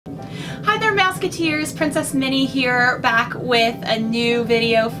Mouseketeers, Princess Minnie here, back with a new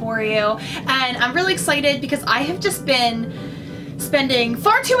video for you. And I'm really excited because I have just been spending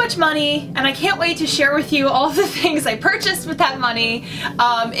far too much money, and I can't wait to share with you all the things I purchased with that money.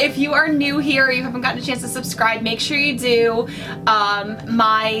 If you are new here, you haven't gotten a chance to subscribe, make sure you do.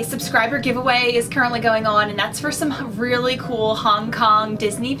 My subscriber giveaway is currently going on, and that's for some really cool Hong Kong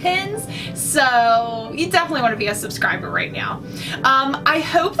Disney pins, so you definitely want to be a subscriber right now. I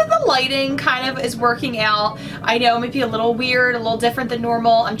hope that the lighting kind of is working out. I know it might be a little weird, a little different than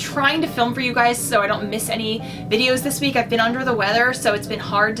normal. I'm trying to film for you guys so I don't miss any videos this week. I've been under the weather, so it's been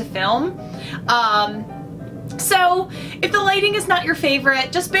hard to film. So if the lighting is not your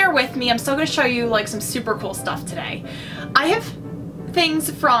favorite, just bear with me. I'm still going to show you like some super cool stuff today. I have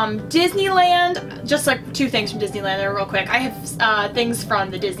things from Disneyland, just like two things from Disneyland there real quick. I have things from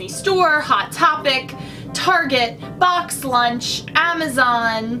the Disney Store, Hot Topic, Target, Box Lunch,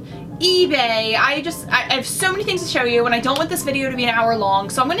 Amazon, eBay. I have so many things to show you, and I don't want this video to be an hour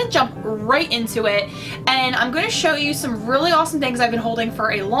long, so I'm going to jump right into it, and I'm going to show you some really awesome things I've been holding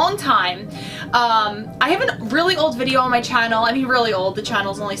for a long time. I have a really old video on my channel. I mean, really old. The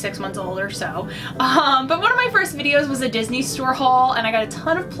channel's only 6 months old or so. But one of my first videos was a Disney Store haul, and I got a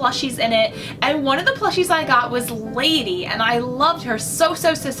ton of plushies in it, and one of the plushies I got was Lady, and I loved her so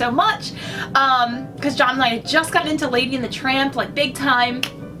much, because John and I had just gotten into Lady and the Tramp, like big time.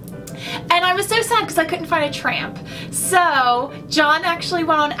 And I was so sad because I couldn't find a tramp. So John actually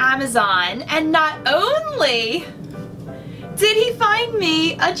went on Amazon, and not only did he find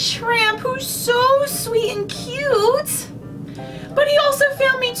me a tramp who's so sweet and cute, but he also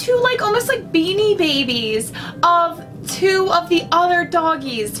found me two like almost like beanie babies of two of the other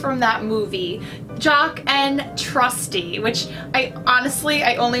doggies from that movie, Jock and Trusty, which I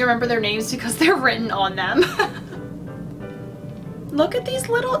only remember their names because they're written on them. Look at these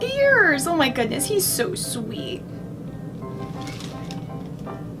little ears. Oh my goodness, he's so sweet.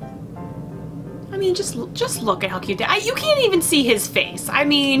 I mean, just look at how cute you can't even see his face. I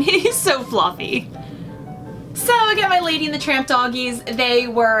mean, he's so fluffy. So I got my Lady and the Tramp doggies. They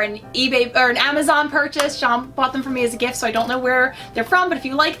were an eBay or an Amazon purchase. John bought them for me as a gift, so I don't know where they're from, but if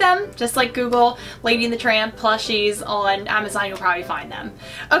you like them, just like Google Lady and the Tramp plushies on Amazon, you'll probably find them.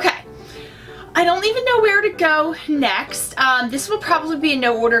 Okay. I don't even know where to go next. This will probably be in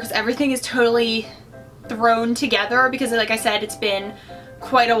no order because everything is totally thrown together because, like I said, it's been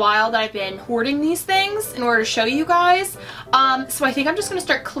quite a while that I've been hoarding these things in order to show you guys. So I think I'm just going to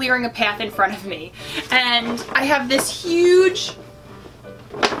start clearing a path in front of me. And I have this huge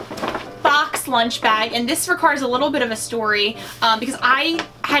box lunch bag, and this requires a little bit of a story because I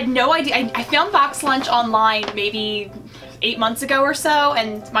had no idea. I found box lunch online maybe 8 months ago or so,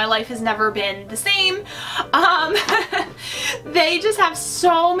 and my life has never been the same. They just have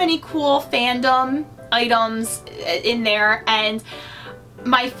so many cool fandom items in there, and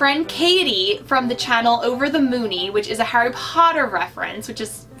my friend Katie from the channel Over the Moony, which is a Harry Potter reference, which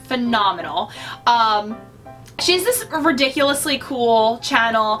is phenomenal. She has this ridiculously cool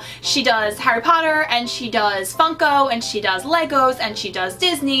channel. She does Harry Potter, and she does Funko, and she does Legos, and she does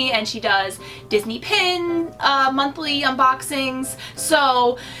Disney, and she does Disney pin monthly unboxings.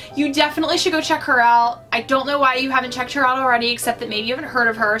 So you definitely should go check her out. I don't know why you haven't checked her out already, except that maybe you haven't heard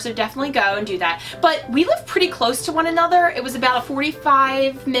of her, so definitely go and do that. But we live pretty close to one another. It was about a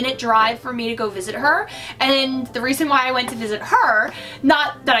 45-minute drive for me to go visit her, and the reason why I went to visit her,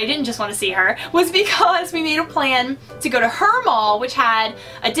 not that I didn't just want to see her, was because we made a plan to go to her mall, which had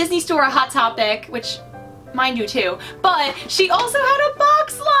a Disney Store, a Hot Topic, which mine do too, but she also had a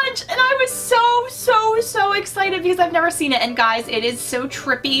box lunch, and I was so excited because I've never seen it. And guys, it is so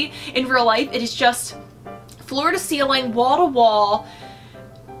trippy in real life. It is just floor to ceiling, wall to wall,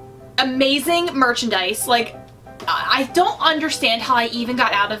 amazing merchandise. Like, I don't understand how I even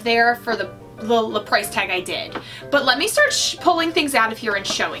got out of there for the price tag I did. But let me start pulling things out of here and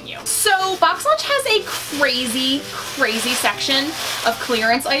showing you. So Box Lunch has a crazy section of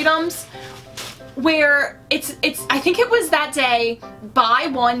clearance items where I think it was that day, buy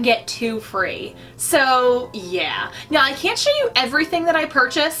one, get two free. So yeah. Now I can't show you everything that I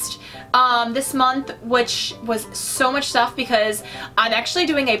purchased this month, which was so much stuff because I'm actually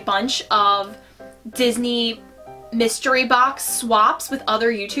doing a bunch of Disney mystery box swaps with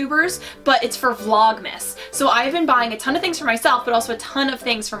other YouTubers, but it's for Vlogmas. So I've been buying a ton of things for myself, but also a ton of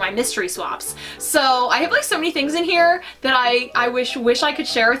things for my mystery swaps. So I have like so many things in here that I wish I could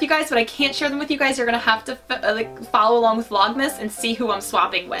share with you guys, but I can't share them with you guys. You're gonna have to like follow along with Vlogmas and see who I'm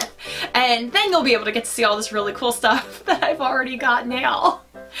swapping with. And then you'll be able to get to see all this really cool stuff that I've already got now.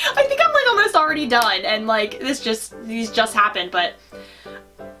 I think I'm like almost already done, and like these just happened, but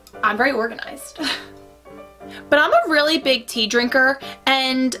I'm very organized. But I'm a really big tea drinker,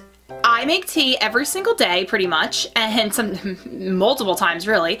 and I make tea every single day pretty much, and multiple times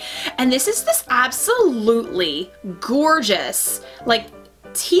really. And this is this absolutely gorgeous like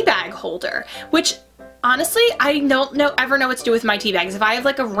tea bag holder, which honestly, I don't ever know what to do with my tea bags. If I have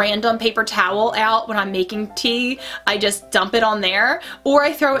like a random paper towel out when I'm making tea, I just dump it on there, or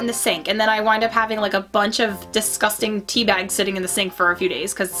I throw it in the sink, and then I wind up having like a bunch of disgusting tea bags sitting in the sink for a few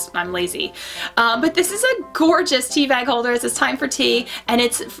days because I'm lazy. But this is a gorgeous tea bag holder. It says time for tea, and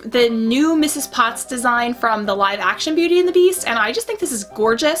it's the new Mrs. Potts design from the live action Beauty and the Beast, and I just think this is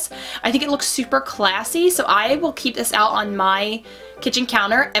gorgeous. I think it looks super classy, so I will keep this out on my kitchen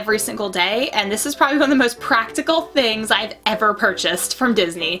counter every single day, and this is probably one of the most practical things I've ever purchased from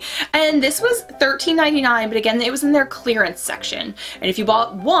Disney. And this was $13.99, but again, it was in their clearance section. And if you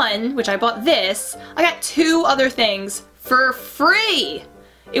bought one, which I bought this, I got 2 other things for free.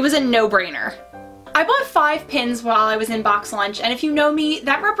 It was a no-brainer. I bought 5 pins while I was in box lunch, and if you know me,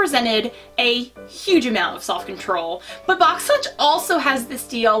 that represented a huge amount of self-control. But box lunch also has this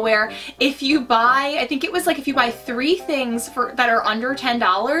deal where if you buy, I think it was like if you buy 3 things that are under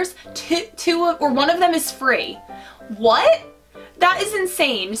 $10, two or one of them is free. What? That is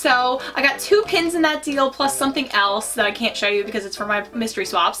insane. So I got 2 pins in that deal plus something else that I can't show you because it's for my mystery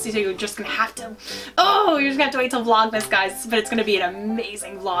swaps. So you're just gonna have to, you're just gonna have to wait till Vlogmas, guys, but it's gonna be an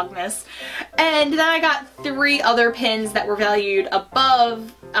amazing Vlogmas. And then I got 3 other pins that were valued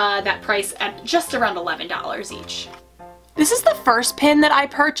above that price at just around $11 each. This is the first pin that I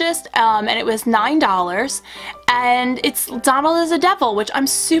purchased, and it was $9, and it's Donald as a devil, which I'm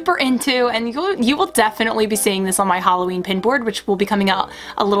super into, and you will definitely be seeing this on my Halloween pin board, which will be coming out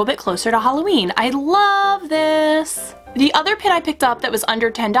a little bit closer to Halloween. I love this! The other pin I picked up that was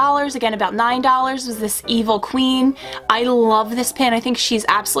under $10, again about $9, was this Evil Queen. I love this pin. I think she's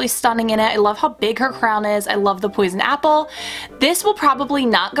absolutely stunning in it. I love how big her crown is. I love the poison apple. This will probably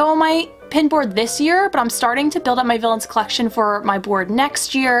not go on my pin board this year, but I'm starting to build up my villains collection for my board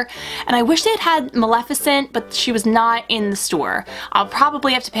next year, and I wish they had Maleficent, but she was not in the store. I'll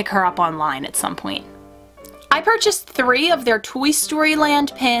probably have to pick her up online at some point. I purchased 3 of their Toy Story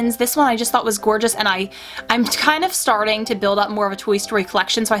Land pins. This one I just thought was gorgeous, and I'm kind of starting to build up more of a Toy Story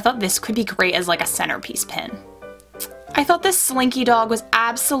collection, so I thought this could be great as like a centerpiece pin. I thought this Slinky dog was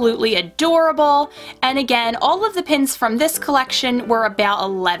absolutely adorable, and again, all of the pins from this collection were about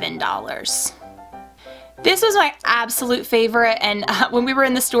 $11. This was my absolute favorite, and when we were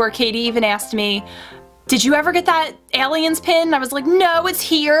in the store, Katie even asked me, "Did you ever get that Aliens pin?" And I was like, "No, it's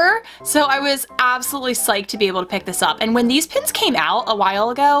here." So I was absolutely psyched to be able to pick this up. And when these pins came out a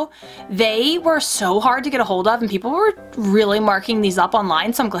while ago, they were so hard to get a hold of, and people were really marking these up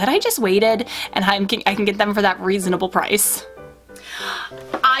online. So I'm glad I just waited, and I can get them for that reasonable price.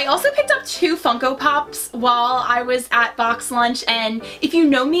 I also picked up 2 Funko Pops while I was at box lunch, and if you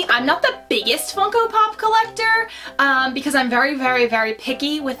know me, I'm not the biggest Funko Pop collector because I'm very, very, very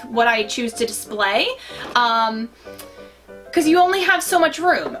picky with what I choose to display because you only have so much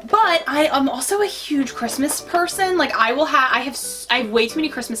room. But I am also a huge Christmas person. Like I have way too many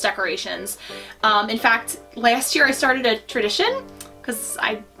Christmas decorations. In fact, last year I started a tradition because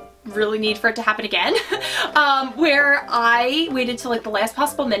I really need for it to happen again, where I waited till like the last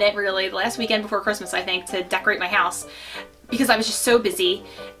possible minute, really, the last weekend before Christmas, I think, to decorate my house because I was just so busy.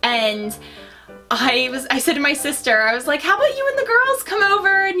 And I said to my sister, I was like, how about you and the girls come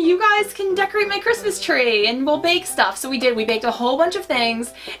over and you guys can decorate my Christmas tree and we'll bake stuff. So we did. We baked a whole bunch of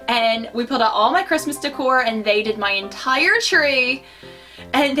things, and we pulled out all my Christmas decor, and they did my entire tree.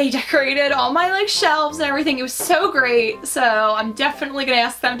 And they decorated all my like shelves and everything. It was so great. So I'm definitely gonna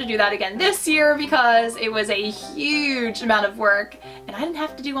ask them to do that again this year because it was a huge amount of work, and I didn't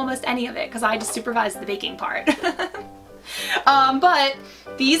have to do almost any of it because I just supervised the baking part. But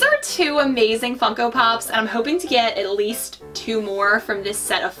these are 2 amazing Funko Pops, and I'm hoping to get at least 2 more from this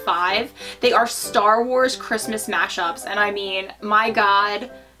set of 5. They are Star Wars Christmas mashups, and I mean, my God,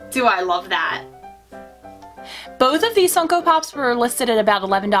 do I love that. Both of these Funko Pops were listed at about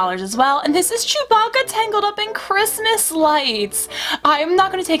 $11 as well, and this is Chewbacca tangled up in Christmas lights. I'm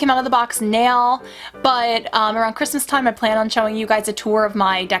not going to take him out of the box now, but around Christmas time I plan on showing you guys a tour of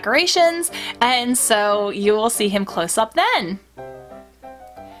my decorations, and so you will see him close up then.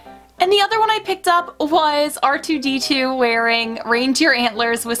 And the other one I picked up was R2-D2 wearing reindeer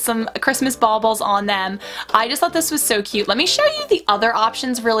antlers with some Christmas baubles on them. I just thought this was so cute. Let me show you the other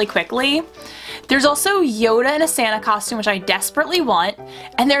options really quickly. There's also Yoda in a Santa costume, which I desperately want.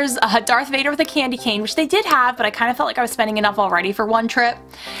 And there's Darth Vader with a candy cane, which they did have, but I kind of felt like I was spending enough already for one trip.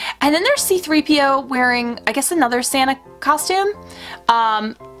 And then there's C-3PO wearing, I guess, another Santa costume.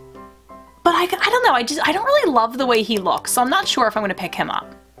 but I don't know, I don't really love the way he looks, so I'm not sure if I'm gonna pick him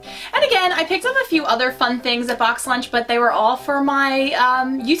up. And again, I picked up a few other fun things at Box Lunch, but they were all for my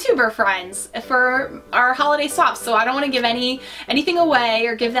YouTuber friends for our holiday swaps, so I don't want to give anything away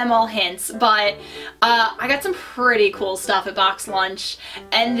or give them all hints, but I got some pretty cool stuff at Box Lunch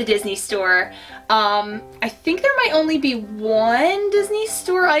and the Disney store. I think there might only be one Disney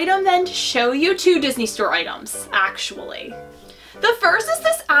store item then to show you. Two Disney store items, actually. The first is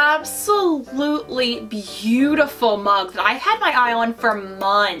this absolutely beautiful mug that I've had my eye on for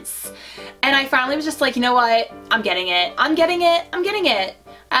months. And I finally was just like, you know what? I'm getting it. I'm getting it. I'm getting it.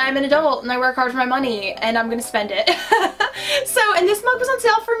 I'm an adult and I work hard for my money and I'm gonna spend it. And this mug was on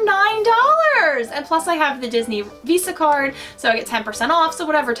sale for $9. And plus I have the Disney Visa card, so I get 10% off. So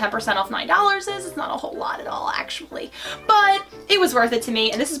whatever 10% off $9 is, it's not a whole lot at all actually. But it was worth it to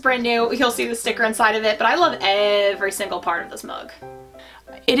me, and this is brand new. You'll see the sticker inside of it, but I love every single part of this mug.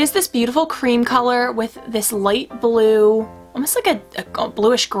 It is this beautiful cream color with this light blue, almost like a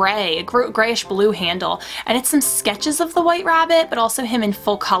bluish gray, a grayish blue handle. And it's some sketches of the White Rabbit, but also him in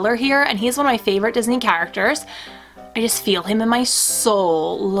full color here. And he's one of my favorite Disney characters. I just feel him in my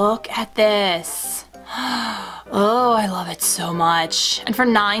soul. Look at this. Oh, I love it so much. And for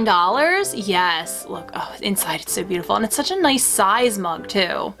 $9, yes, look, oh, inside it's so beautiful. And it's such a nice size mug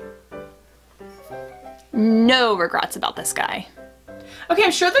too. No regrets about this guy. Okay,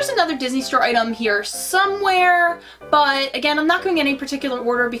 I'm sure there's another Disney store item here somewhere, but again, I'm not going in any particular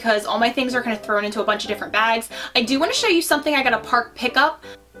order because all my things are kind of thrown into a bunch of different bags. I do want to show you something I got a park pickup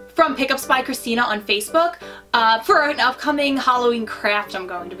from Pickups by Christina on Facebook for an upcoming Halloween craft I'm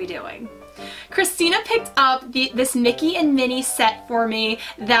going to be doing. Christina picked up this Mickey and Minnie set for me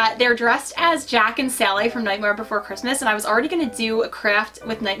that they're dressed as Jack and Sally from Nightmare Before Christmas, and I was already going to do a craft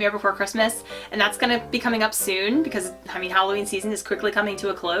with Nightmare Before Christmas, and that's going to be coming up soon because, I mean, Halloween season is quickly coming to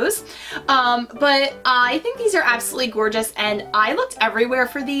a close. But I think these are absolutely gorgeous, and I looked everywhere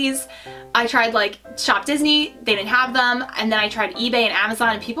for these. I tried like Shop Disney, they didn't have them, and then I tried eBay and Amazon,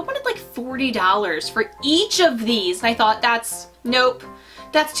 and people wanted like $40 for each of these, and I thought, nope.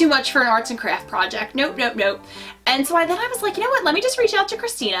 That's too much for an arts and craft project. Nope, nope, nope. And so then I was like, you know what, let me just reach out to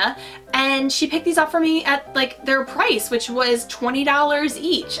Christina, and she picked these up for me at like their price, which was $20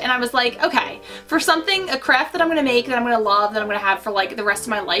 each. And I was like, okay, for something, a craft that I'm gonna make, that I'm gonna love, that I'm gonna have for like the rest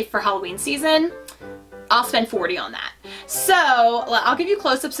of my life for Halloween season, I'll spend $40 on that. So I'll give you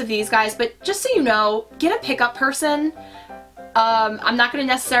close-ups of these guys, but just so you know, get a pickup person. I'm not going to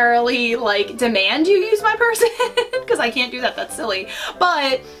necessarily like demand you use my person because I can't do that, that's silly,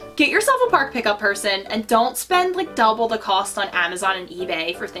 but get yourself a park pickup person and don't spend like double the cost on Amazon and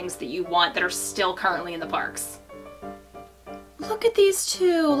eBay for things that you want that are still currently in the parks. Look at these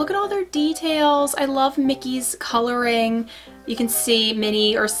two, look at all their details. I love Mickey's coloring. You can see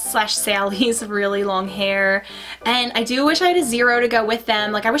Minnie or slash Sally's really long hair. And I do wish I had a Zero to go with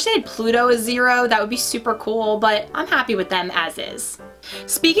them. Like I wish they had Pluto as Zero, that would be super cool, but I'm happy with them as is.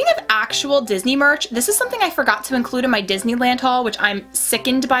 Speaking of actual Disney merch, this is something I forgot to include in my Disneyland haul, which I'm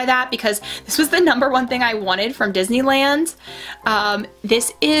sickened by that because this was the #1 thing I wanted from Disneyland.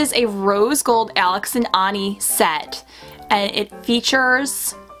 This is a rose gold Alex and Ani set, and it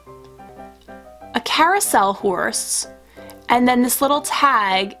features a carousel horse and then this little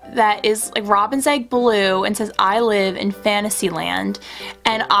tag that is like robin's egg blue and says I live in Fantasyland.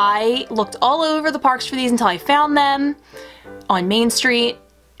 And I looked all over the parks for these until I found them on Main Street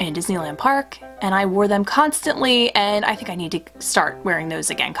in Disneyland Park, and I wore them constantly, and I think I need to start wearing those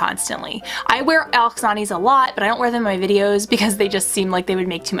again constantly. I wear Alex and Ani's a lot, but I don't wear them in my videos because they just seem like they would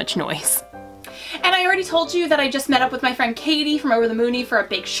make too much noise. And I already told you that I just met up with my friend Katie from Over the Mooney for a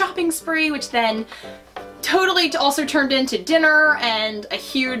big shopping spree, which then totally also turned into dinner and a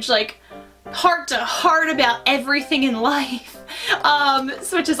huge like heart-to-heart about everything in life.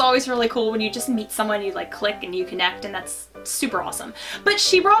 Which is always really cool when you just meet someone, you like click and you connect, and that's super awesome. But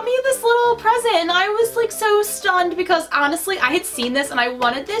she brought me this little present and I was like so stunned because honestly I had seen this and I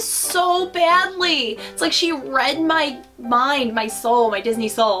wanted this so badly. It's like she read my mind, my soul, my Disney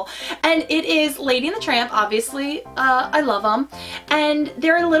soul. And it is Lady and the Tramp, obviously. I love them. And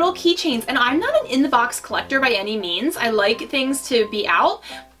they're little keychains, and I'm not an in-the-box collector by any means. I like things to be out.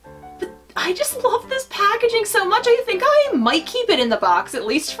 I just love this packaging so much. I think I might keep it in the box, at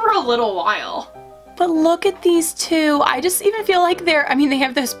least for a little while. But look at these two. I just even feel like I mean, they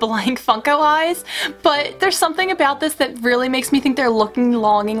have those blank Funko eyes, but there's something about this that really makes me think they're looking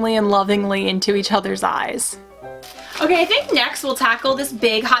longingly and lovingly into each other's eyes. Okay, I think next we'll tackle this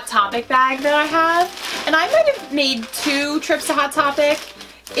big Hot Topic bag that I have. And I might have made 2 trips to Hot Topic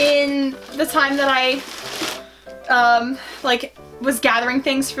in the time that I, like, was gathering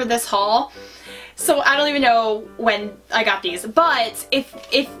things for this haul. So I don't even know when I got these, but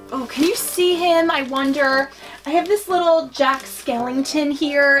oh, can you see him? I wonder. I have this little Jack Skellington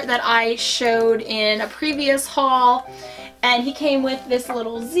here that I showed in a previous haul, and he came with this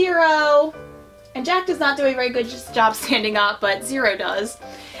little Zero, and Jack does not do a very good job standing up, but Zero does.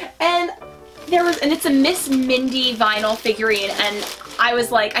 And it's a Miss Mindy vinyl figurine, and I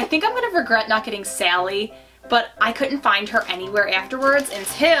was like, I think I'm gonna regret not getting Sally, but I couldn't find her anywhere afterwards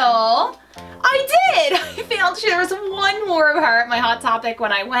until I did! I found there was one more of her at my Hot Topic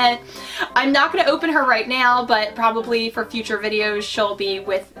when I went. I'm not going to open her right now, but probably for future videos she'll be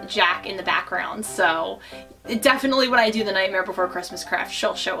with Jack in the background. So definitely when I do the Nightmare Before Christmas craft,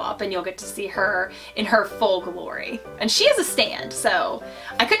 she'll show up and you'll get to see her in her full glory. And she has a stand, so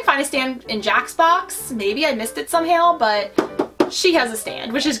I couldn't find a stand in Jack's box. Maybe I missed it somehow, but she has a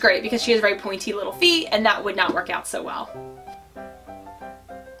stand, which is great because she has very pointy little feet and that would not work out so well.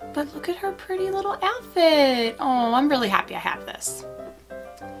 But look at her pretty little outfit. Oh, I'm really happy I have this.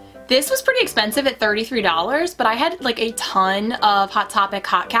 This was pretty expensive at $33, but I had like a ton of Hot Topic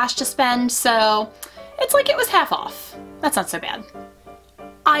hot cash to spend, so it's like it was half off. That's not so bad.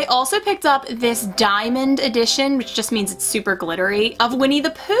 I also picked up this diamond edition, which just means it's super glittery, of Winnie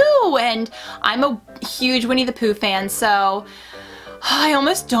the Pooh, and I'm a huge Winnie the Pooh fan, so I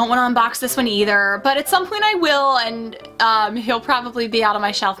almost don't want to unbox this one either, but at some point I will, and he'll probably be out on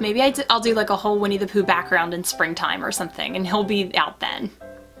my shelf. Maybe I'll do like a whole Winnie the Pooh background in springtime or something, and he'll be out then.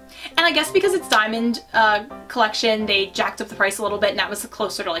 And I guess because it's diamond collection, they jacked up the price a little bit, and that was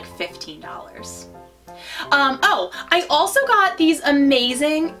closer to like $15. Oh, I also got these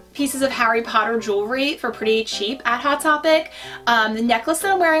amazing pieces of Harry Potter jewelry for pretty cheap at Hot Topic. The necklace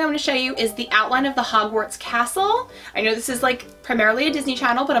that I'm wearing, I'm going to show you, is the outline of the Hogwarts castle. I know this is like primarily a Disney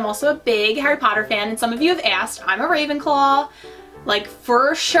Channel, but I'm also a big Harry Potter fan, and some of you have asked. I'm a Ravenclaw. Like,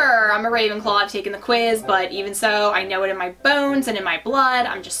 for sure, I'm a Ravenclaw. I've taken the quiz, but even so, I know it in my bones and in my blood.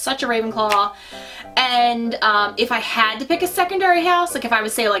 I'm just such a Ravenclaw. And if I had to pick a secondary house, like if I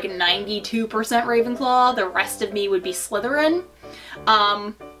would say like 92% Ravenclaw, the rest of me would be Slytherin.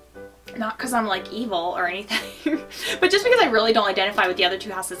 Not because I'm like evil or anything, but just because I really don't identify with the other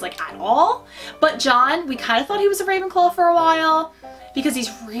two houses like at all. But John, we kind of thought he was a Ravenclaw for a while, because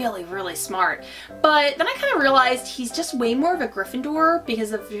he's really, really smart. But then I kind of realized he's just way more of a Gryffindor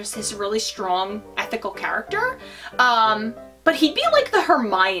because of just his really strong ethical character. But he'd be like the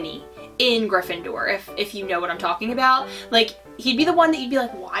Hermione in Gryffindor, if you know what I'm talking about. Like, he'd be the one that you'd be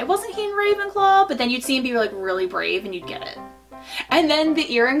like, why wasn't he in Ravenclaw? But then you'd see him be like really brave and you'd get it. And then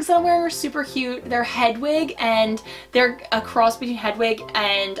the earrings that I'm wearing are super cute. They're Hedwig, and they're a cross between Hedwig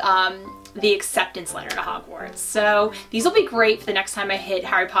and the acceptance letter to Hogwarts. So these will be great for the next time I hit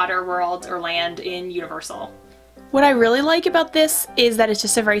Harry Potter World or land in Universal. What I really like about this is that it's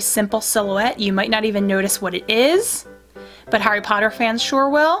just a very simple silhouette. You might not even notice what it is, but Harry Potter fans sure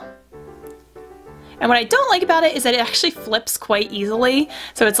will. And what I don't like about it is that it actually flips quite easily.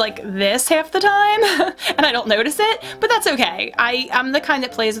 So it's like this half the time, and I don't notice it, but that's okay. I'm the kind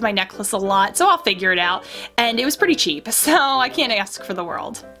that plays with my necklace a lot, so I'll figure it out. And it was pretty cheap, so I can't ask for the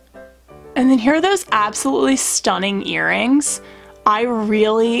world. And then here are those absolutely stunning earrings. I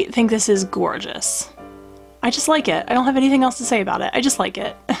really think this is gorgeous. I just like it. I don't have anything else to say about it. I just like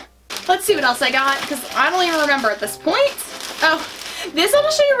it. Let's see what else I got, because I don't even remember at this point. Oh, this I'll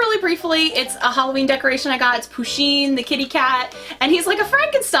just show you really briefly. It's a Halloween decoration I got. It's Pusheen, the kitty cat, and he's like a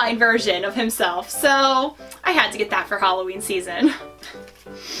Frankenstein version of himself. So I had to get that for Halloween season.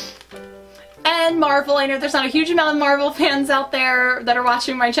 And Marvel, I know there's not a huge amount of Marvel fans out there that are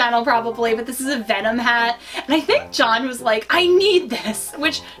watching my channel probably, but this is a Venom hat. And I think John was like, I need this,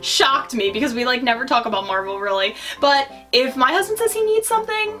 which shocked me because we like never talk about Marvel really. But if my husband says he needs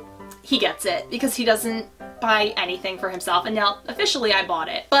something, he gets it because he doesn't buy anything for himself. And now officially I bought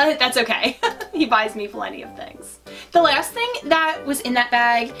it, but that's okay. He buys me plenty of things. The last thing that was in that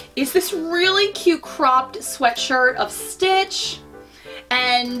bag is this really cute cropped sweatshirt of Stitch.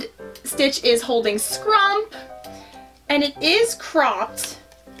 And Stitch is holding Scrump, and it is cropped,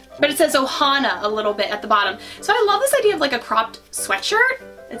 but it says Ohana a little bit at the bottom. So I love this idea of like a cropped sweatshirt.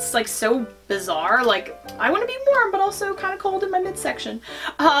 It's like so bizarre. Like, I want to be warm, but also kind of cold in my midsection.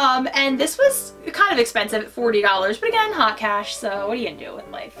 And this was kind of expensive at $40, but again, hot cash, so what are you gonna do with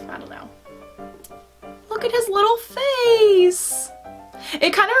life? I don't know. Look at his little face.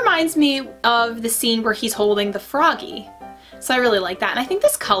 It kind of reminds me of the scene where he's holding the Froggy. So I really like that, and I think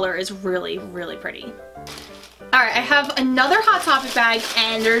this color is really, really pretty. Alright, I have another Hot Topic bag,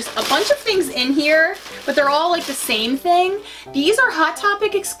 and there's a bunch of things in here, but they're all like the same thing. These are Hot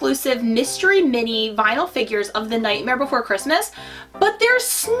Topic exclusive mystery mini vinyl figures of The Nightmare Before Christmas, but they're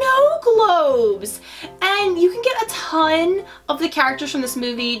snow globes! And you can get a ton of the characters from this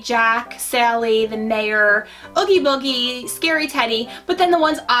movie: Jack, Sally, the Mayor, Oogie Boogie, Scary Teddy, but then the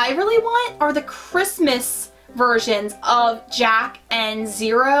ones I really want are the Christmas versions of Jack and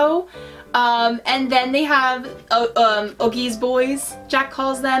Zero. And then they have Oogie's boys, Jack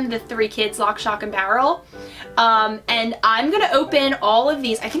calls them, the 3 kids, Lock, Shock, and Barrel. And I'm gonna open all of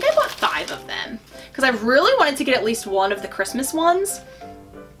these. I think I bought 5 of them because I really wanted to get at least one of the Christmas ones.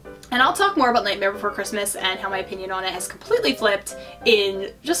 And I'll talk more about Nightmare Before Christmas and how my opinion on it has completely flipped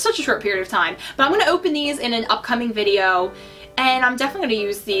in just such a short period of time. But I'm gonna open these in an upcoming video, and I'm definitely gonna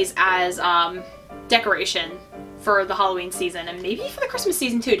use these as decoration for the Halloween season, and maybe for the Christmas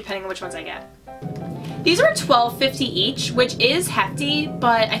season too, depending on which ones I get. These are $12.50 each, which is hefty,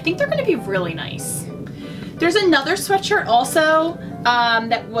 but I think they're going to be really nice. There's another sweatshirt also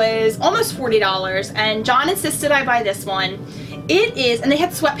that was almost $40, and John insisted I buy this one. It is, and they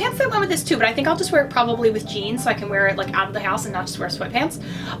had sweatpants that went with this too, but I think I'll just wear it probably with jeans so I can wear it like out of the house and not just wear sweatpants.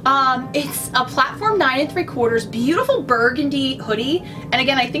 It's a platform 9 3/4, beautiful burgundy hoodie, and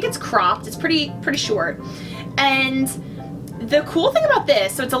again, I think it's cropped. It's pretty short. And the cool thing about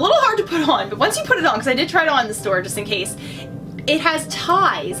this, so it's a little hard to put on, but once you put it on, because I did try it on in the store just in case, it has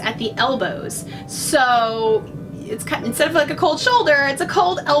ties at the elbows. So it's kind of, instead of like a cold shoulder, it's a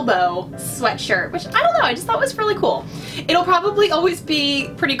cold elbow sweatshirt, which I don't know, I just thought was really cool. It'll probably always be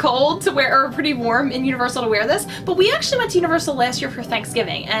pretty cold to wear, or pretty warm in Universal to wear this, but we actually went to Universal last year for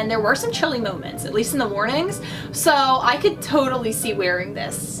Thanksgiving, and there were some chilly moments, at least in the mornings, so I could totally see wearing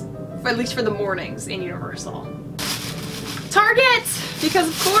this, at least for the mornings in Universal. Target! Because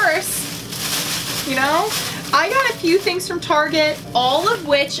of course, you know, I got a few things from Target, all of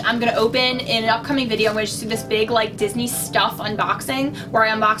which I'm going to open in an upcoming video. I'm going to do this big like Disney stuff unboxing where I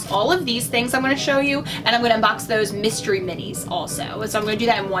unbox all of these things I'm going to show you, and I'm going to unbox those mystery minis also. So I'm going to do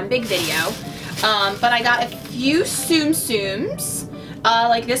that in one big video. But I got a few Tsum Tsums.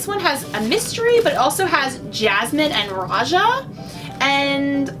 Like this one has a mystery, but it also has Jasmine and Raja.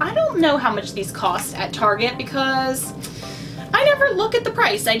 And I don't know how much these cost at Target because I never look at the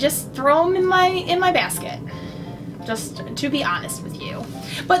price. I just throw them in my basket, just to be honest with you.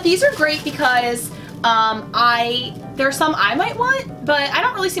 But these are great because there are some I might want, but I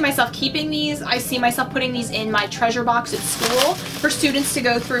don't really see myself keeping these. I see myself putting these in my treasure box at school for students to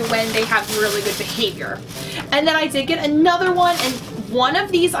go through when they have really good behavior. And then I did get another one, and one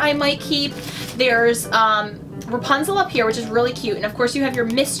of these I might keep. There's Rapunzel up here, which is really cute, and of course you have your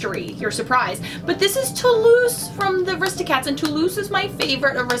mystery, your surprise. But this is Toulouse from the Aristocats, and Toulouse is my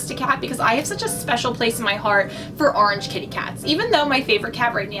favorite Aristocat because I have such a special place in my heart for orange kitty cats. Even though my favorite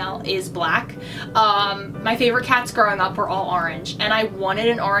cat right now is black, my favorite cats growing up were all orange, and I wanted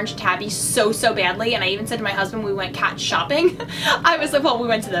an orange tabby so badly, and I even said to my husband we went cat shopping. I was like, well, we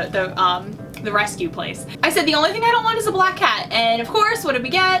went to the rescue place. I said the only thing I don't want is a black cat, and of course what did we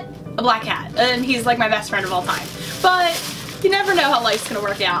get? A black cat, and he's like my best friend of all time. But you never know how life's gonna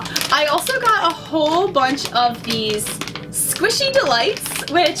work out. I also got a whole bunch of these Squishy Delights,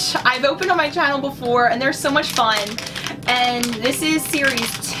 which I've opened on my channel before, and they're so much fun. And this is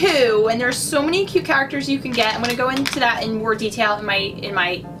series 2, and there's so many cute characters you can get. I'm going to go into that in more detail in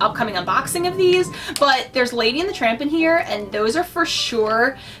my upcoming unboxing of these. But there's Lady and the Tramp in here, and those are for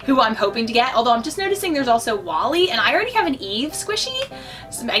sure who I'm hoping to get. Although I'm just noticing there's also Wally, and I already have an Eve squishy.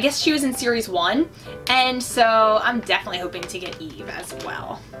 So I guess she was in series 1, and so I'm definitely hoping to get Eve as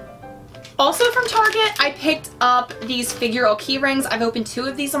well. Also from Target, I picked up these figural key rings. I've opened 2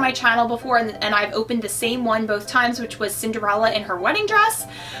 of these on my channel before, and I've opened the same one both times, which was Cinderella in her wedding dress.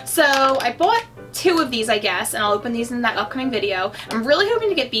 So I bought 2 of these, I guess, and I'll open these in that upcoming video. I'm really hoping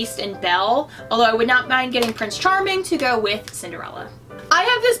to get Beast and Belle, although I would not mind getting Prince Charming to go with Cinderella. I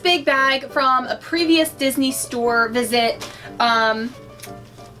have this big bag from a previous Disney store visit. At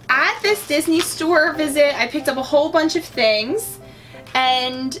this Disney store visit, I picked up a whole bunch of things.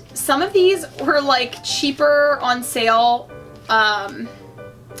 And some of these were like cheaper on sale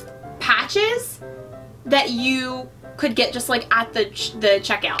patches that you could get just like at the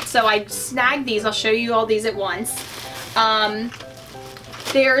checkout. So I snagged these. I'll show you all these at once.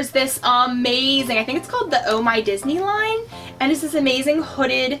 There's this amazing, I think it's called the Oh My Disney line. And it's this amazing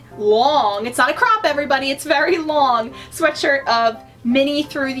hooded long, it's not a crop everybody, it's very long sweatshirt of Minnie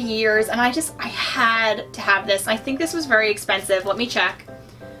through the years, and I had to have this. I think this was very expensive. Let me check.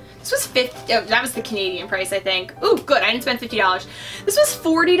 This was that was the Canadian price, I think. Ooh, good, I didn't spend $50. This was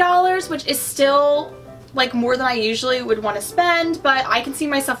 $40, which is still like more than I usually would want to spend, but I can see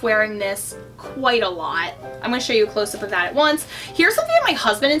myself wearing this quite a lot. I'm going to show you a close-up of that at once. Here's something that my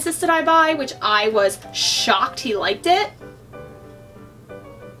husband insisted I buy, which I was shocked he liked it.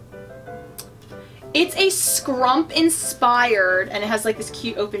 It's a Scrump inspired, and it has like this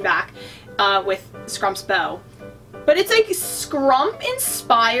cute open back with Scrump's bow. But it's like Scrump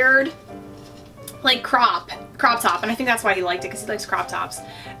inspired like crop top, and I think that's why he liked it, because he likes crop tops.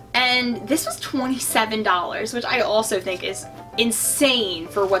 And this was $27, which I also think is insane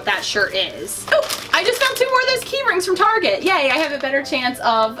for what that shirt is. Oh, I just found 2 more of those key rings from Target. Yay, I have a better chance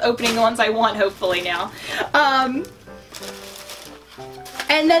of opening the ones I want, hopefully now.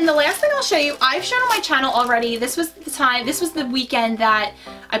 And then the last thing I'll show you, I've shown on my channel already, this was the weekend that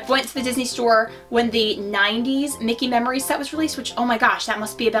I went to the Disney store when the 90s Mickey Memories set was released, which, oh my gosh, that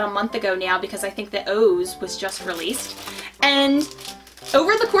must be about a month ago now, because I think the O's was just released. And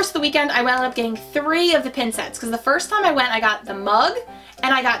over the course of the weekend, I wound up getting 3 of the pin sets, because the first time I went, I got the mug,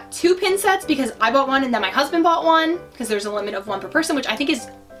 and I got 2 pin sets because I bought one and then my husband bought one, because there's a limit of 1 per person, which I think is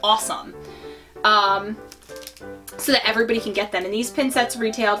awesome. So that everybody can get them. And these pin sets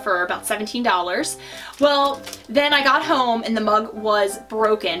retailed for about $17. Well, then I got home and the mug was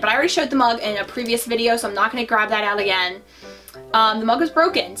broken, but I already showed the mug in a previous video, so I'm not going to grab that out again. The mug was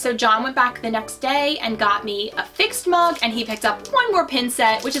broken, so John went back the next day and got me a fixed mug, and he picked up 1 more pin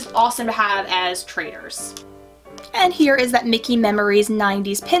set, which is awesome to have as traders. And here is that Mickey Memories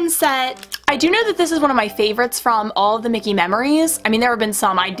 90s pin set. I do know that this is one of my favorites from all of the Mickey Memories. I mean, there have been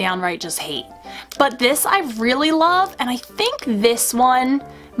some I downright just hate. But this I really love, and I think this one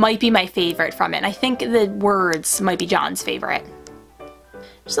might be my favorite from it. And I think the words might be John's favorite.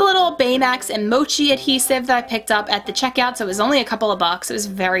 Just a little Baymax and Mochi adhesive that I picked up at the checkout, so it was only a couple of bucks. It was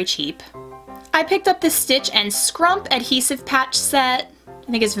very cheap. I picked up the Stitch and Scrump adhesive patch set.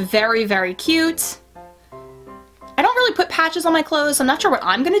 I think it's very, very cute. I don't really put patches on my clothes, so I'm not sure what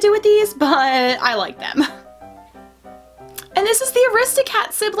I'm going to do with these, but I like them. And this is the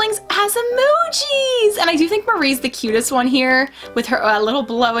Aristocat siblings as emojis! And I do think Marie's the cutest one here, with her little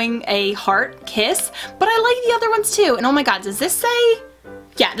blowing a heart kiss, but I like the other ones too. And oh my god, does this say?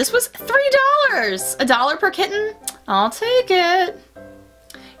 Yeah, this was $3! $1 per kitten? I'll take it.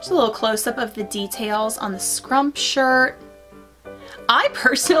 Just a little close-up of the details on the Scrump shirt. I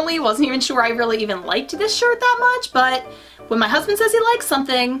personally wasn't even sure I really even liked this shirt that much, but when my husband says he likes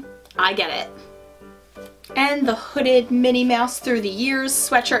something, I get it. And the hooded Minnie Mouse Through the Years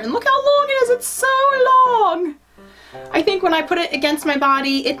sweatshirt, and look how long it is, it's so long! I think when I put it against my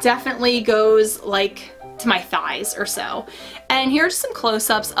body, it definitely goes like to my thighs or so. And here's some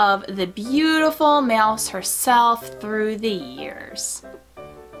close-ups of the beautiful mouse herself through the years.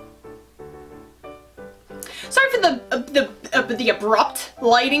 Sorry for the abrupt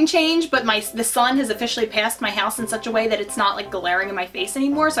lighting change, but the sun has officially passed my house in such a way that it's not like glaring in my face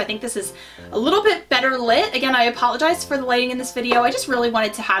anymore, so I think this is a little bit better lit. Again, I apologize for the lighting in this video. I just really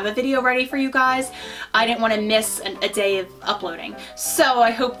wanted to have a video ready for you guys. I didn't want to miss a day of uploading, so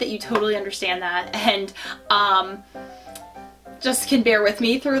I hope that you totally understand that and just can bear with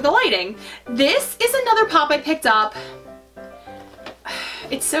me through the lighting. This is another pop I picked up.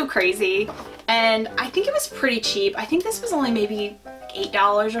 It's so crazy. And I think it was pretty cheap. I think this was only maybe like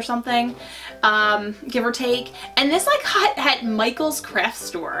 $8 or something, give or take. And this like at Michael's craft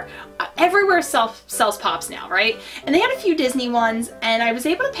store. Everywhere sells pops now, right? And they had a few Disney ones, and I was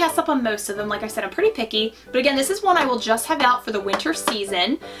able to pass up on most of them. Like I said, I'm pretty picky. But again, this is one I will just have out for the winter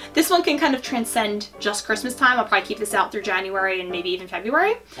season. This one can kind of transcend just Christmas time. I'll probably keep this out through January and maybe even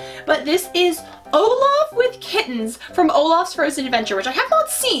February. But this is Olaf with kittens from Olaf's Frozen Adventure, which I have not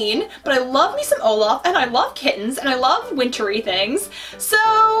seen, but I love me some Olaf, and I love kittens, and I love wintry things.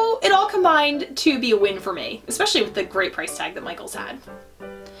 So it all combined to be a win for me, especially with the great price tag that Michael's had.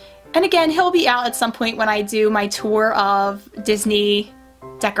 And again, he'll be out at some point when I do my tour of Disney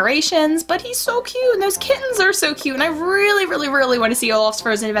decorations, but he's so cute, and those kittens are so cute, and I really, really, really want to see Olaf's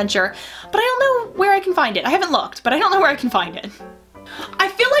Frozen Adventure, but I don't know where I can find it. I haven't looked, but I don't know where I can find it. I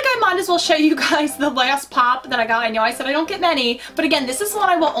feel like I might as well show you guys the last pop that I got. I know I said I don't get many, but again, this is one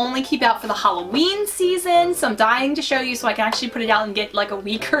I will only keep out for the Halloween season, so I'm dying to show you so I can actually put it out and get like a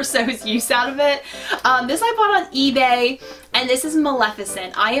week or so's use out of it. This I bought on eBay, and this is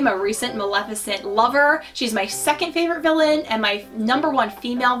Maleficent. I am a recent Maleficent lover. She's my second favorite villain and my #1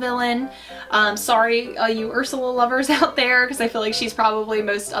 female villain. Sorry, you Ursula lovers out there, because I feel like she's probably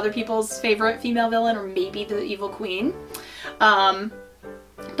most other people's favorite female villain, or maybe the evil queen.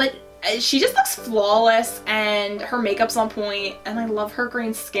 But she just looks flawless, and her makeup's on point, and I love her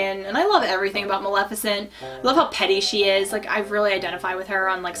green skin, and I love everything about Maleficent. I love how petty she is. Like, I really identify with her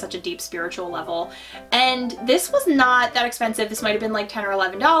on like such a deep spiritual level. And this was not that expensive. This might have been like $10 or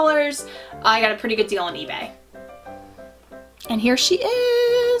 $11. I got a pretty good deal on eBay. And here she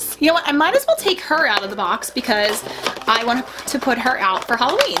is. You know what? I might as well take her out of the box because I want to put her out for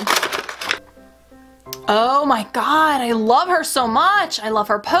Halloween. Oh my god, I love her so much. I love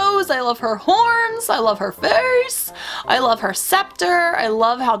her pose, I love her horns, I love her face, I love her scepter, I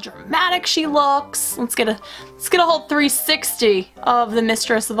love how dramatic she looks. Let's get a whole 360 of the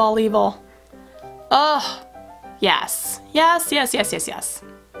Mistress of All Evil. Oh, yes. Yes, yes, yes, yes, yes.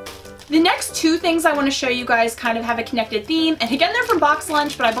 The next two things I want to show you guys kind of have a connected theme, and again they're from Box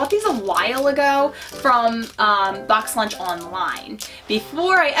Lunch, but I bought these a while ago from Box Lunch online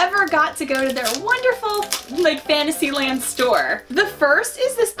before I ever got to go to their wonderful like Fantasyland store. The first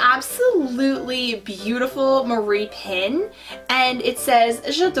is this absolutely beautiful Marie pin, and it says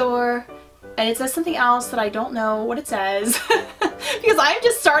J'adore, and it says something else that I don't know what it says because I'm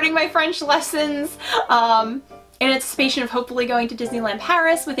just starting my French lessons. In anticipation of hopefully going to Disneyland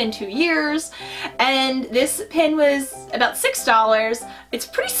Paris within 2 years. And this pin was about $6. It's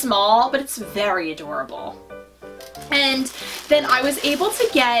pretty small, but it's very adorable. And then I was able to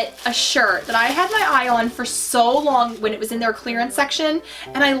get a shirt that I had my eye on for so long when it was in their clearance section,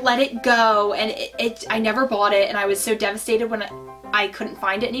 and I let it go, and I never bought it, and I was so devastated when I couldn't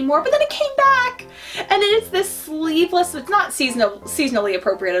find it anymore, but then it came back, and it's this sleeveless, it's not seasonally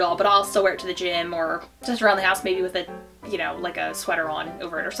appropriate at all, but I'll still wear it to the gym or just around the house, maybe with a, you know, like a sweater on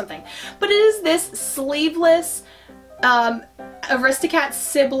over it or something. But it is this sleeveless Aristocat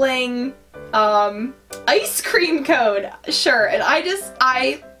sibling ice cream cone shirt, and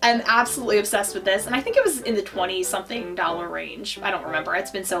I am absolutely obsessed with this, and I think it was in the $20-something range. I don't remember,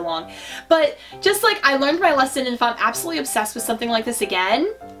 it's been so long. But just like I learned my lesson, and if I'm absolutely obsessed with something like this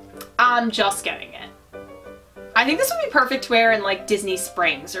again, I'm just getting it. I think this would be perfect to wear in like Disney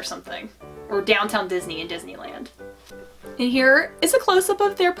Springs or something, or downtown Disney in Disneyland. And here is a close-up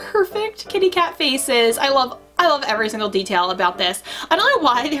of their perfect kitty cat faces. I love every single detail about this. I don't know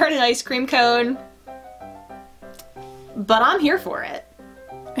why they're in an ice cream cone, but I'm here for it.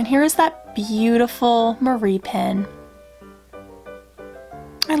 And here is that beautiful Marie pin.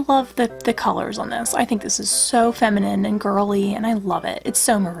 I love the colors on this. I think this is so feminine and girly, and I love it. It's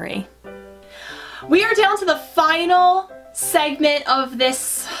so Marie. We are down to the final segment of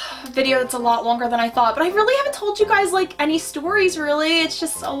this video that's a lot longer than I thought, but I really haven't told you guys like any stories really. It's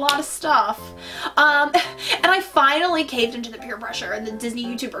just a lot of stuff. And I finally caved into the peer pressure in the Disney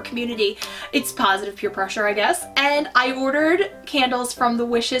YouTuber community. It's positive peer pressure, I guess. And I ordered candles from the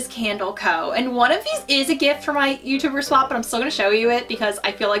Wishes Candle Co. And one of these is a gift for my YouTuber swap, but I'm still gonna show you it because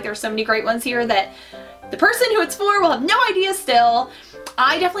I feel like there's so many great ones here that the person who it's for will have no idea still.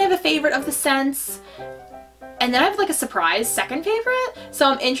 I definitely have a favorite of the scents. And then I have like a surprise second favorite, so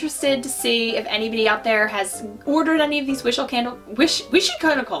I'm interested to see if anybody out there has ordered any of these Wishes Candle.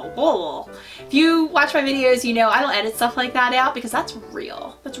 Whoa. If you watch my videos, you know I don't edit stuff like that out because that's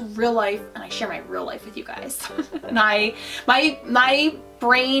real. That's real life, and I share my real life with you guys. And my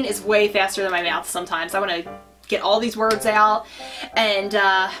brain is way faster than my mouth sometimes. I want to get all these words out, and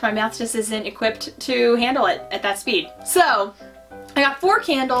my mouth just isn't equipped to handle it at that speed. So I got 4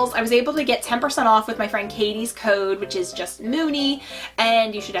 candles. I was able to get 10% off with my friend Katie's code, which is just Mooney,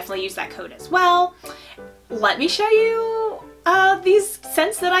 and you should definitely use that code as well. Let me show you these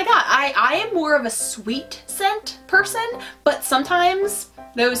scents that I got. I am more of a sweet scent person, but sometimes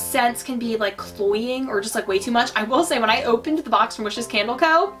those scents can be like cloying or just like way too much. I will say when I opened the box from Wishes Candle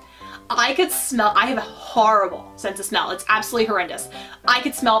Co., I could smell, I have a horrible sense of smell. It's absolutely horrendous. I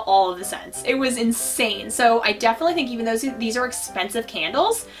could smell all of the scents. It was insane. So I definitely think even though these are expensive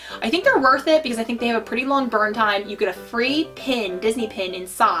candles, I think they're worth it because I think they have a pretty long burn time. You get a free pin, Disney pin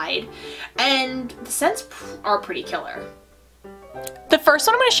inside, and the scents are pretty killer. The first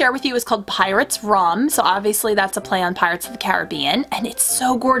one I'm going to share with you is called Pirates Rum, so obviously that's a play on Pirates of the Caribbean, and it's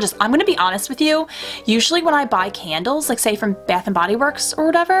so gorgeous. I'm going to be honest with you, usually when I buy candles, like say from Bath & Body Works or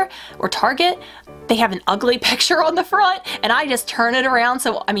whatever, or Target, they have an ugly picture on the front, and I just turn it around.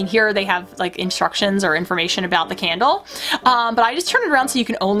 So, I mean, here they have like instructions or information about the candle, but I just turn it around so you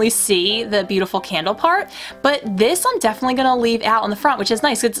can only see the beautiful candle part. But this I'm definitely going to leave out on the front, which is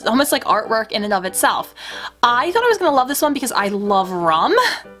nice. It's almost like artwork in and of itself. I thought I was going to love this one because I love rum,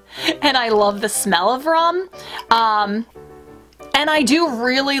 and I love the smell of rum. And I do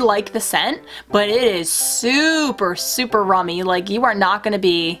really like the scent, but it is super, super rummy. Like, you are not going to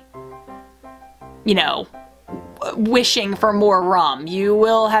be, you know, wishing for more rum. You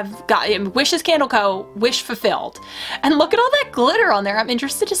will have got Wishes Candle Co. wish fulfilled. And look at all that glitter on there. I'm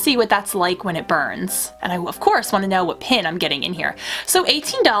interested to see what that's like when it burns. And I, of course, want to know what pin I'm getting in here. So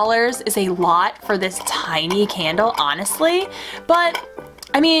 $18 is a lot for this tiny candle, honestly. But,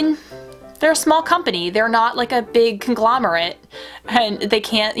 I mean, they're a small company. They're not like a big conglomerate, and they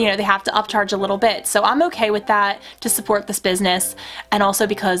can't, you know, they have to upcharge a little bit. So I'm okay with that to support this business, and also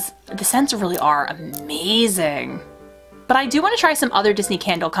because the scents really are amazing. But I do want to try some other Disney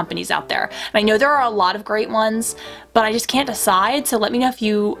candle companies out there. And I know there are a lot of great ones, but I just can't decide, so let me know if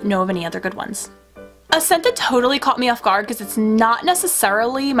you know of any other good ones. A scent that totally caught me off guard because it's not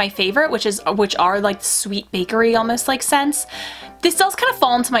necessarily my favorite, which are like sweet bakery almost like scents. This does kind of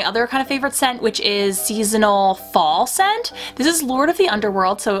fall into my other kind of favorite scent, which is seasonal fall scent. This is Lord of the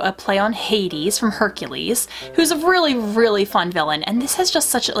Underworld, so a play on Hades from Hercules, who's a really, really fun villain. And this has just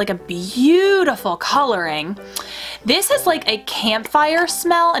such like a beautiful coloring. This has like a campfire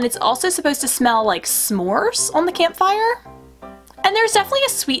smell, and it's also supposed to smell like s'mores on the campfire. And there's definitely a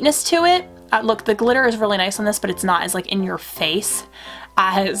sweetness to it. Look, the glitter is really nice on this, but it's not as like in your face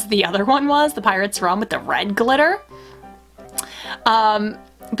as the other one was, the Pirate's Rum with the red glitter.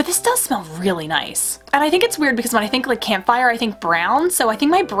 But this does smell really nice. And I think it's weird because when I think like campfire, I think brown. So I think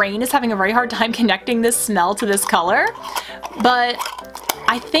my brain is having a very hard time connecting this smell to this color. But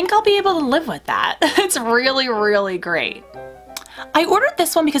I think I'll be able to live with that. It's really, really great. I ordered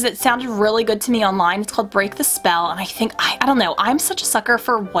this one because it sounded really good to me online. It's called Break the Spell, and I think, I don't know, I'm such a sucker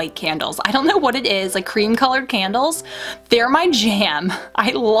for white candles. I don't know what it is, like cream colored candles. They're my jam.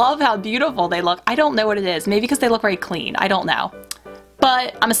 I love how beautiful they look. I don't know what it is. Maybe because they look very clean. I don't know.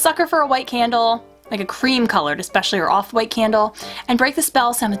 But I'm a sucker for a white candle, like a cream colored especially, or off-white candle. And Break the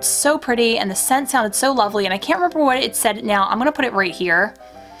Spell sounded so pretty, and the scent sounded so lovely, and I can't remember what it said now. I'm gonna put it right here.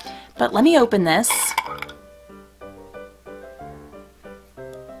 But let me open this.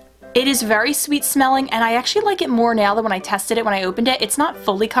 It is very sweet smelling, and I actually like it more now than when I tested it when I opened it. It's not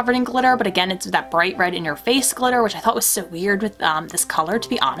fully covered in glitter, but again, it's that bright red in your face glitter, which I thought was so weird with this color, to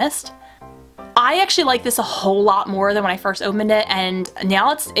be honest. I actually like this a whole lot more than when I first opened it, and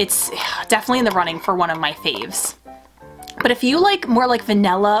now it's definitely in the running for one of my faves. But if you like more like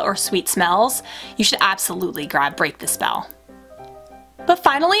vanilla or sweet smells, you should absolutely grab Break the Spell. But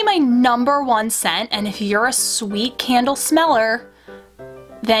finally, my #1 scent, and if you're a sweet candle smeller,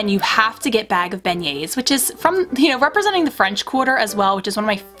 then you have to get Bag of Beignets, which is from, you know, representing the French Quarter as well, which is one of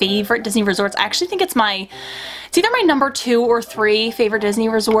my favorite Disney resorts. I actually think it's either my #2 or 3 favorite Disney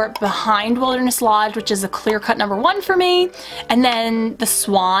resort behind Wilderness Lodge, which is a clear-cut #1 for me. And then the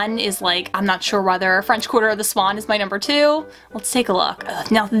Swan is like, I'm not sure whether French Quarter or the Swan is my #2. Let's take a look.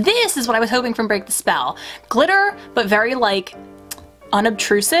 Now this is what I was hoping from Break the Spell. Glitter, but very like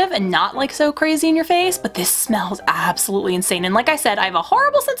unobtrusive and not like so crazy in your face, but this smells absolutely insane. And like I said, I have a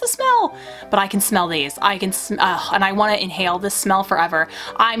horrible sense of smell, but I can smell these. I can and I want to inhale this smell forever.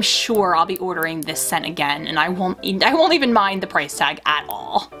 I'm sure I'll be ordering this scent again, and I won't even mind the price tag at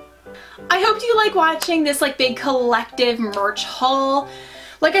all. I hope you like watching this like big collective merch haul.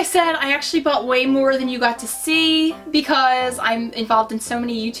 Like I said, I actually bought way more than you got to see because I'm involved in so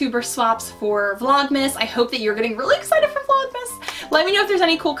many YouTuber swaps for Vlogmas. I hope that you're getting really excited for Vlogmas. Let me know if there's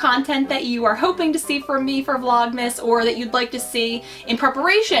any cool content that you are hoping to see from me for Vlogmas, or that you'd like to see in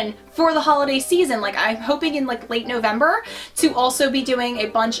preparation for the holiday season. Like I'm hoping in like late November to also be doing a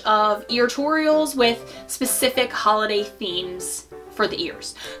bunch of ear tutorials with specific holiday themes for the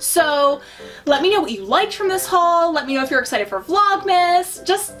ears. So let me know what you liked from this haul. Let me know if you're excited for Vlogmas.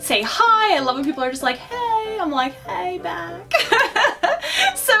 Just say hi. I love when people are just like, hey. I'm like, hey, back.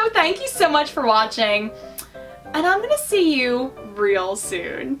 So thank you so much for watching, and I'm gonna see you real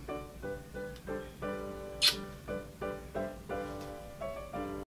soon.